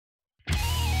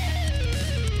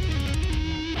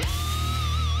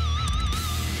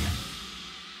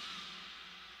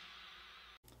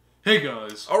Hey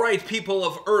guys. Alright, people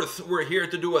of Earth, we're here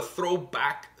to do a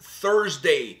Throwback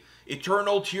Thursday.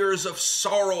 Eternal Tears of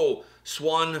Sorrow,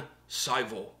 Swan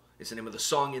Saivo. It's the name of the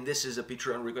song, and this is a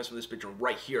Patreon request from this patron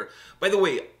right here. By the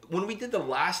way, when we did the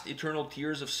last Eternal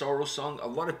Tears of Sorrow song, a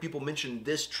lot of people mentioned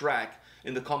this track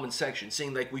in the comment section,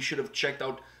 saying like we should have checked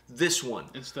out this one.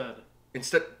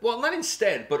 Instead, well, not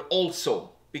instead, but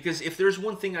also. Because if there's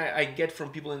one thing I get from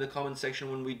people in the comment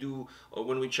section when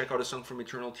we check out a song from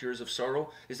Eternal Tears of Sorrow,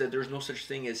 is that there's no such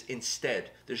thing as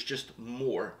instead. There's just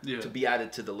more to be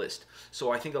added to the list.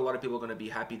 So I think a lot of people are going to be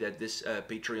happy that this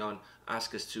Patreon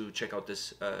asked us to check out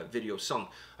this video song.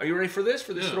 Are you ready for this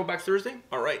Throwback Thursday?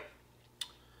 All right.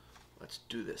 Let's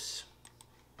do this.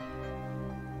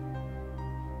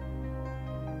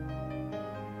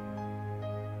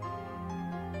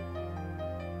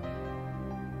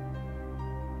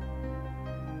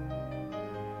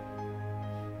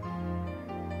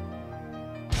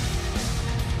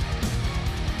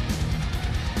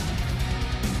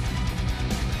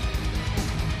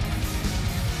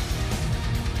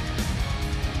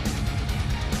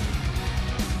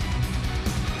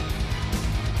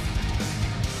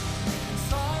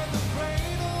 Inside the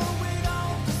cradle without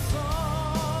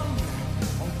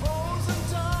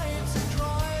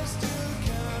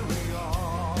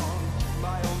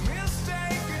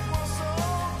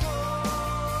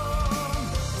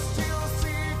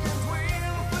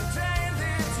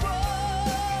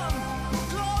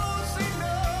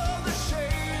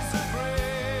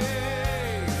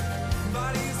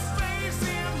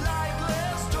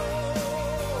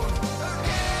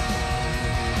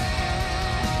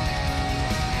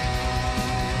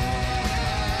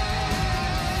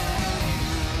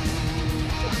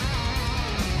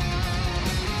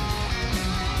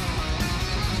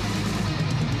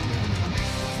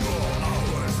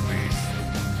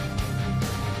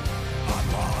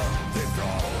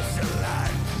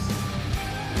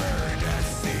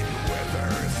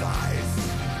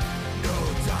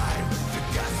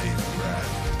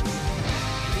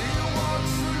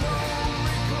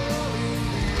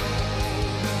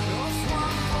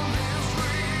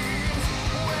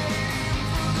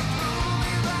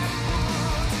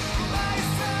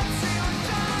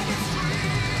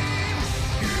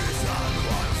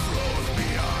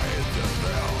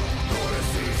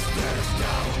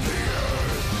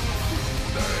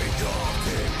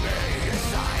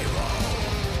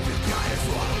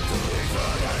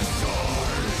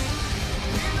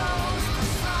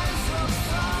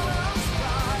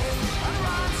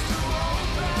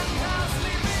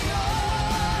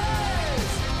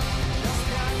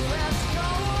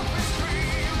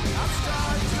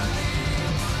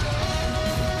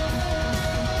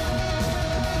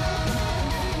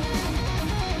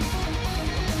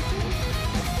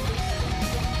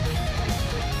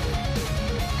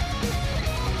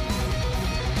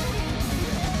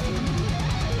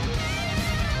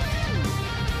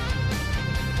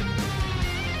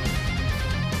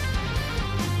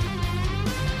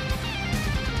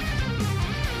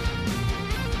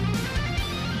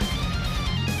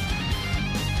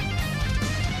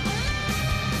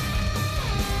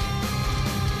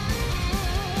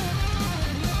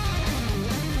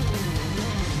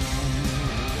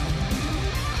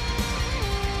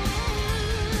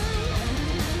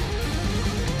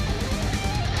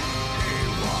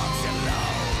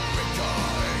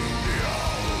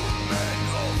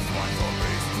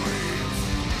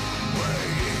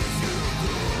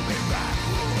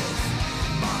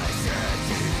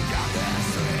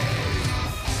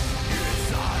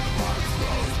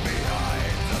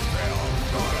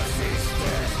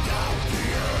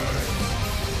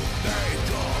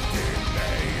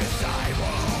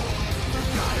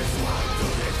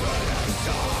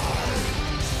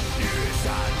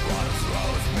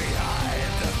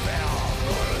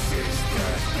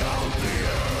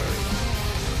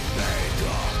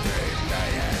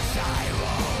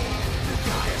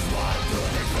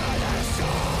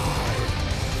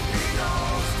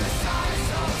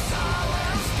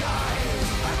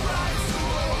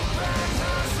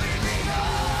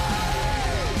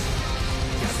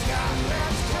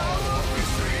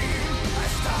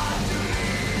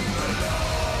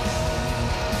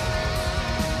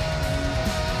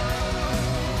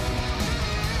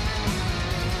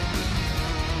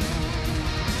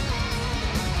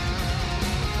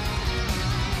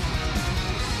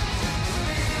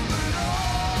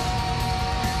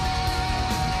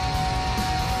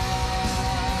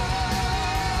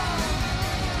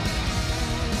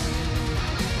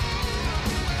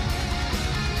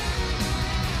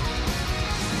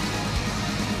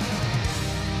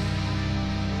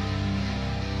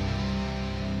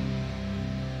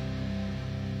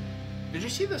Did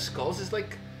you see the skulls? It's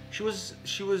like she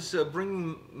was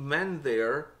bringing men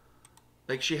there,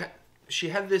 like she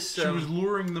had this. She was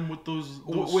luring them with those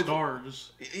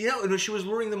stars. Yeah, no, she was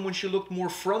luring them when she looked more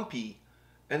frumpy,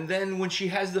 and then when she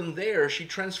has them there, she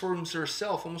transforms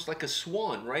herself almost like a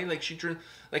swan, right? Like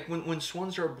like when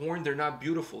swans are born, they're not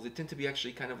beautiful. They tend to be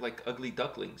actually kind of like ugly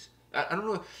ducklings. I don't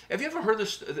know. Have you ever heard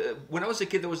this? When I was a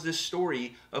kid, there was this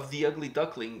story of the ugly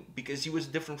duckling because he was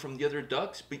different from the other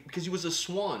ducks because he was a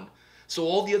swan. So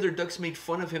all the other ducks made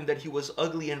fun of him that he was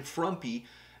ugly and frumpy.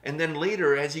 And then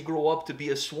later, as he grew up to be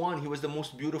a swan, he was the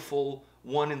most beautiful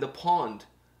one in the pond.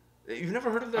 You've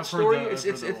never heard of that story?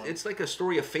 It's like a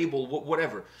story, a fable,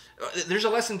 whatever. There's a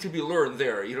lesson to be learned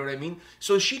there. You know what I mean?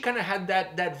 So she kind of had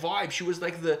that vibe. She was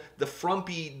like the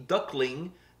frumpy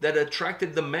duckling that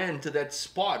attracted the men to that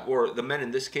spot, or the men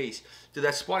in this case, to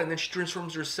that spot, and then she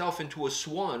transforms herself into a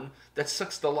swan that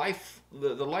sucks the life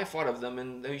out of them,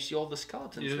 and there you see all the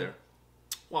skeletons there.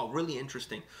 Wow, really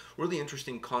interesting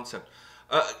concept.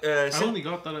 I only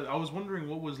got that. I was wondering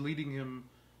what was leading him,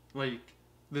 like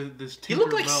this. He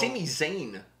looked like Sami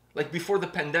Zayn, like before the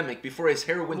pandemic, before his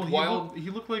hair went wild.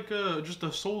 He looked like just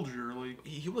a soldier. Like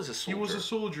he was a soldier. He was a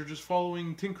soldier, just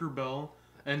following Tinkerbell.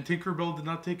 And Tinkerbell did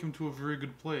not take him to a very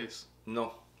good place.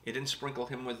 No. It didn't sprinkle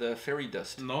him with fairy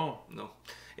dust. No.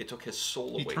 It took his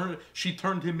soul away. She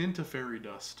turned him into fairy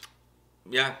dust.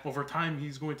 Yeah. Over time,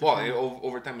 he's going to...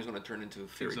 over time, he's going to turn into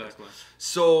fairy dust.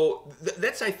 So,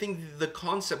 that's, I think, the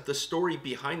concept, the story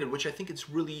behind it, which I think it's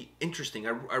really interesting.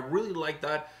 I really like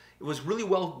that. It was really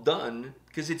well done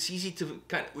because it's easy to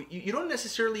kind of... You don't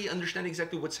necessarily understand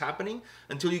exactly what's happening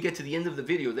until you get to the end of the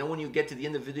video. Then when you get to the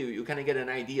end of the video, you kind of get an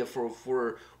idea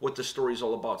for what the story is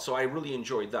all about. So I really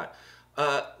enjoyed that.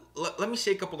 Let me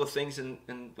say a couple of things and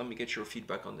let me get your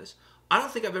feedback on this. I don't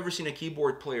think I've ever seen a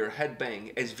keyboard player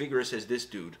headbang as vigorous as this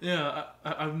dude. Yeah,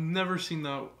 I've never seen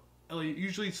that.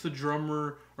 Usually it's the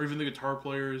drummer or even the guitar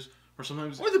players. Or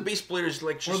sometimes, or the bass players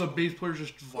like just, or the bass players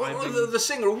just vibing, or the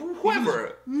singer,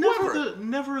 whoever.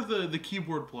 Never the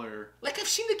keyboard player. Like I've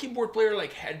seen the keyboard player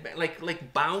like headbang,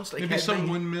 like bounce, like maybe headbang. Some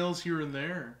windmills here and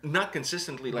there. Not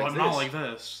consistently like this. Not like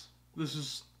this.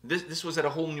 This was at a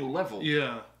whole new level.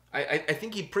 Yeah. I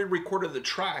think he pre-recorded the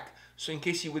track so in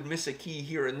case he would miss a key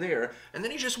here and there, and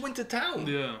then he just went to town.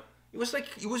 Yeah. It was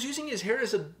like he was using his hair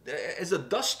as a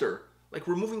duster, like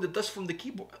removing the dust from the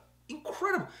keyboard.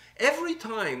 Incredible. Every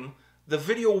time the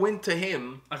video went to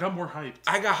him, I got more hyped.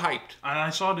 I got hyped. And I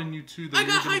saw it in you too. I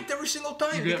got hyped every single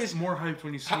time. You get more hyped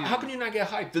when you see it. How can you not get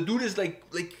hyped? The dude is like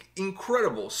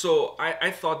incredible. So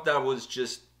I thought that was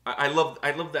just I love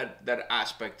that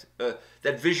aspect,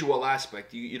 that visual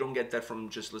aspect. You don't get that from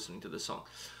just listening to the song.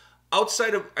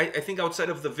 Outside of I think outside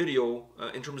of the video,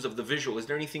 in terms of the visual, is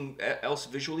there anything else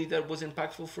visually that was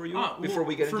impactful for you before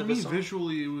we get into the song? For me,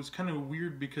 visually, it was kind of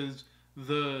weird because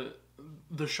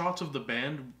the shots of the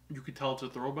band, you could tell it's a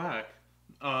throwback.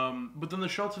 But then the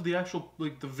shots of the actual,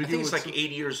 like the video, I think it's like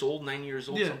 8 years old, 9 years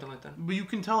old, something like that. But you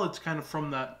can tell it's kind of from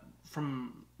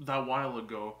that while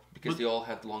ago. Because they all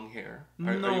had long hair.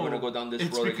 Are you going to go down this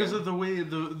road again? It's because of the way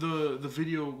the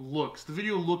video looks. The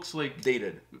video looks like...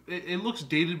 Dated. It looks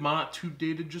dated, but not too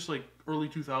dated, just like early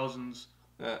 2000s.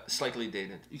 Slightly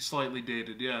dated. Slightly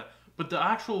dated, yeah. But the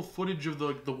actual footage of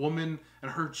the woman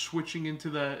and her switching into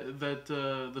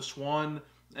the swan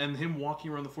and him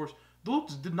walking around the forest,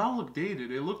 those did not look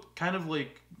dated. It looked kind of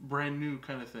like brand new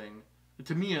kind of thing.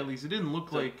 To me, at least, it didn't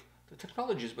look like... The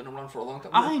technology has been around for a long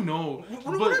time. I know.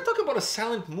 We're not talking about a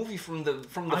silent movie from the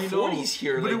 40s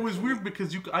here. But it was weird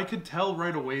because I could tell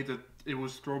right away that it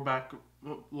was throwback,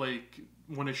 like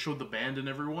when it showed the band and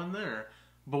everyone there.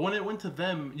 But when it went to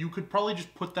them, you could probably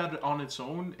just put that on its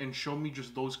own and show me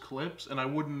just those clips, and I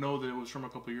wouldn't know that it was from a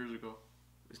couple of years ago.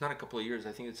 It's not a couple of years.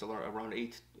 I think it's around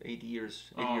 8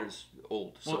 years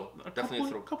old. So definitely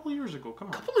a couple of years ago. Come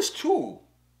on. Couple is 2.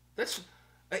 That's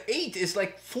 8 is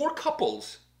like 4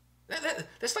 couples.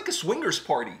 That's like a swingers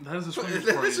party. That is a swingers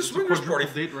party. That's a swingers party.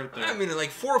 Date right there. I mean, like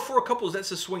four couples.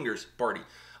 That's a swingers party.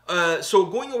 So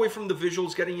going away from the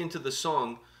visuals, getting into the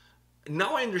song.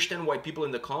 Now I understand why people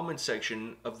in the comment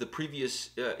section of the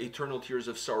previous Eternal Tears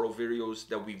of Sorrow videos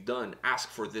that we've done ask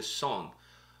for this song.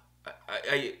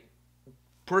 I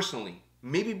personally,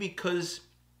 maybe because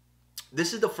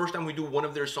this is the first time we do one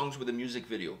of their songs with a music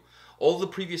video. All the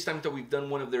previous times that we've done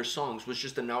one of their songs was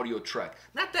just an audio track.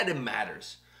 Not that it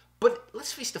matters. But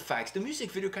let's face the facts. The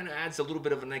music video kind of adds a little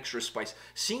bit of an extra spice.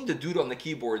 Seeing the dude on the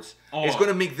keyboards is going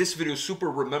to make this video super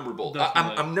rememberable.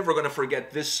 I'm never going to forget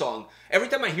this song. Every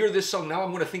time I hear this song now, I'm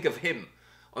going to think of him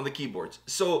on the keyboards.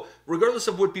 So regardless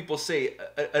of what people say,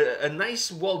 a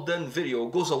nice, well-done video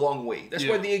goes a long way. That's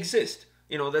why they exist.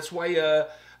 You know, that's why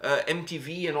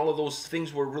MTV and all of those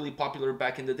things were really popular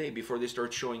back in the day before they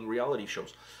started showing reality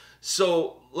shows.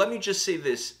 So let me just say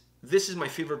this. This is my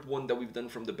favorite one that we've done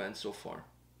from the band so far.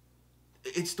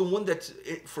 It's the one that,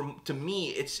 to me,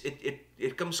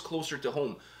 it comes closer to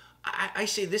home. I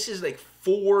say this is like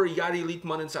 4 Yari Elite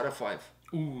Munnins out of 5.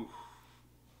 Ooh.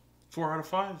 4 out of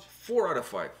 5? 4 out of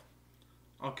 5.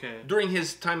 Okay. During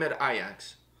his time at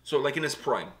Ajax. So like in his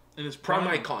prime. In his prime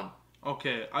icon.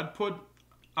 Okay. I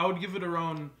would give it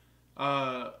around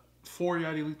 4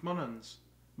 Yari Elite Munnins.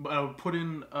 But I would put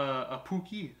in a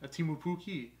Pookie, a Timu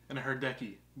Pookie, and a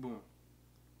Herdeki. Boom.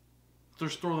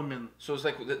 Just throw them in. So it's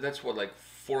like, that's what, like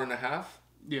 4.5?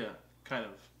 Yeah, kind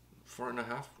of. 4.5?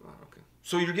 Oh, okay.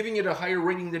 So you're giving it a higher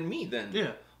rating than me then?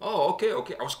 Yeah. Oh, okay.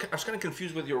 I was kind of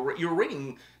confused with your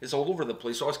rating is all over the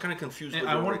place, so I was kind of confused with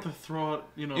your rating. I wanted to throw out,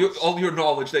 all your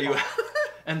knowledge that you have.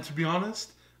 And to be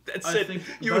honest, that's it.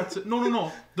 That's it.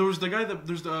 No. There's the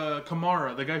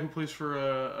Kamara, the guy who plays for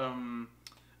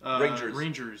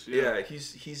Rangers. Yeah,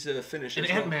 he's Finnish. And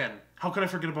Ant-Man. How could I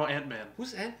forget about Ant-Man?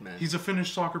 Who's Ant-Man? He's a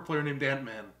Finnish soccer player named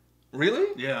Ant-Man. Really?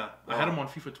 Yeah, I had him on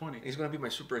FIFA 20. He's gonna be my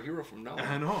superhero from now on.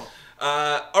 I know.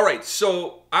 All right,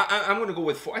 so I'm gonna go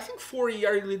with 4. I think 4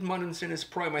 Yari Elite Munnins in his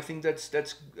prime. I think that's a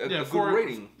good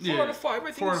rating. 4 out of 5.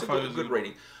 I think it's a good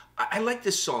rating. I like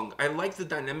this song. I like the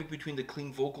dynamic between the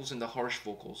clean vocals and the harsh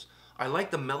vocals. I like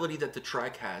the melody that the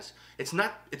track has. It's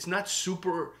not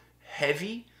super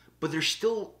heavy, but there's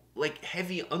still like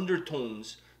heavy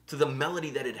undertones to the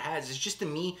melody that it has. It's just, to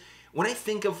me, when I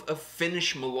think of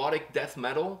Finnish melodic death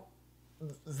metal,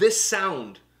 this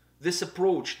sound, this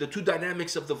approach, the two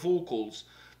dynamics of the vocals,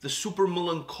 the super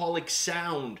melancholic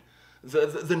sound,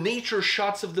 the nature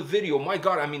shots of the video. My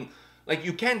God, I mean, like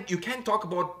you can't talk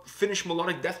about Finnish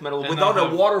melodic death metal without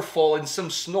a waterfall and some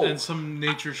snow and some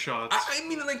nature shots. I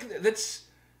mean, like that's.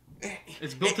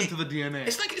 It's built into the DNA.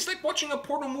 It's like watching a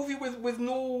porno movie with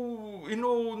no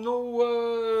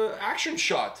action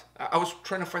shot. I was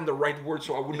trying to find the right word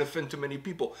so I wouldn't offend too many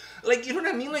people. Like, you know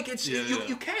what I mean? Like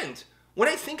you can't. When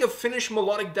I think of Finnish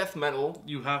melodic death metal,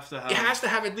 it has to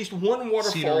have at least one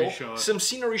waterfall, some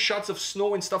scenery shots of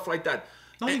snow and stuff like that.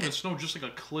 Not even snow, just like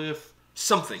a cliff.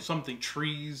 Something,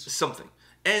 trees. Something.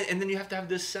 And then you have to have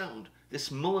this sound,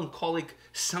 this melancholic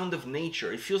sound of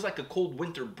nature. It feels like a cold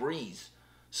winter breeze.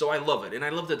 So I love it, and I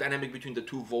love the dynamic between the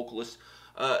two vocalists.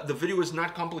 The video is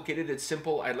not complicated, it's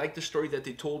simple. I like the story that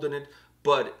they told in it,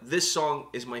 but this song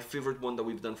is my favorite one that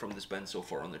we've done from this band so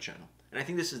far on the channel. And I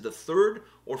think this is the 3rd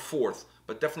or 4th,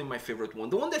 but definitely my favorite one.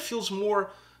 The one that feels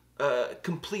more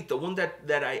complete, the one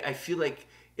that I feel like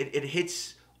it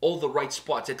hits all the right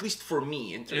spots, at least for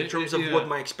me, in terms of what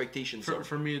my expectations are.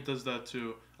 For me, it does that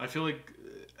too. I feel like...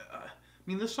 I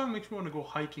mean, this song makes me want to go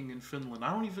hiking in Finland.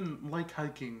 I don't even like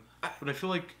hiking, but I feel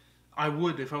like I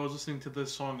would if I was listening to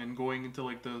this song and going into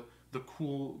like the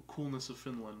coolness of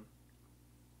Finland.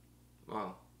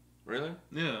 Wow, really?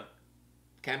 Yeah.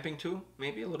 Camping too?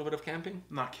 Maybe a little bit of camping?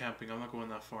 Not camping. I'm not going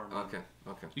that far, man.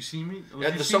 Okay. You see me? Yeah,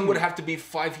 the song would have to be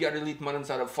 5 Yari Elite Munnins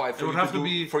out of 5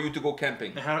 for you to go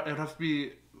camping. It would have to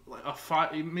be like a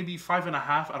 5, maybe 5.5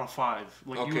 out of 5.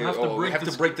 Like okay. You have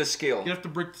to break the scale. You have to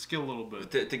break the scale a little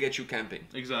bit to get you camping.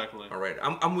 Exactly. All right,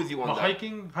 I'm with you on that.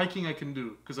 Hiking I can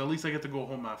do because at least I get to go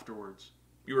home afterwards.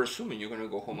 You're assuming you're gonna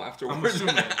go home afterwards. I'm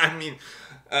assuming. I mean,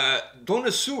 don't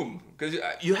assume, because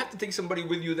you have to take somebody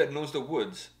with you that knows the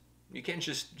woods. You can't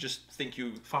just think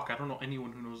you. Fuck! I don't know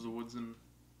anyone who knows the woods in.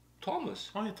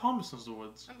 Thomas. Oh yeah, Thomas knows the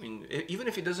woods. I mean, even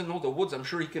if he doesn't know the woods, I'm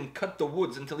sure he can cut the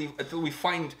woods until we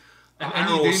find.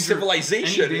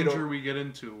 Civilization. Any danger we get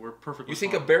into, we're perfectly. You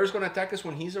think a bear's gonna attack us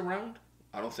when he's around?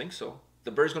 I don't think so.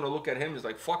 The bear's gonna look at him. He's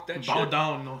like, "Fuck that shit." Bow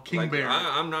down, no king bear.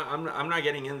 I'm not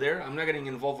getting in there. I'm not getting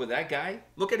involved with that guy.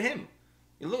 Look at him.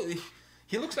 He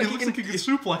looks like he can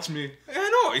suplex me. I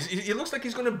know. He looks like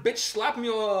he's gonna bitch slap me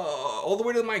all the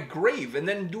way to my grave, and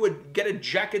then get a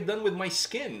jacket done with my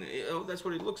skin. That's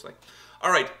what he looks like.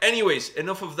 All right. Anyways,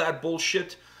 enough of that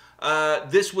bullshit.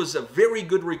 This was a very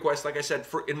good request. Like I said,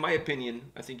 in my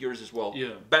opinion, I think yours as well.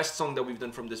 Yeah. Best song that we've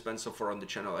done from this band so far on the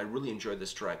channel. I really enjoyed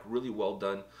this track. Really well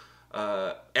done.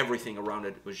 Everything around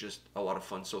it was just a lot of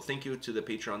fun. So thank you to the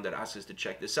Patreon that asked us to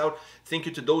check this out. Thank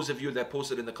you to those of you that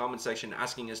posted in the comment section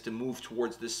asking us to move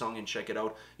towards this song and check it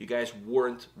out. You guys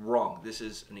weren't wrong. This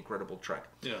is an incredible track.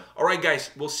 Yeah. All right, guys.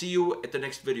 We'll see you at the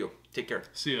next video. Take care.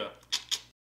 See ya.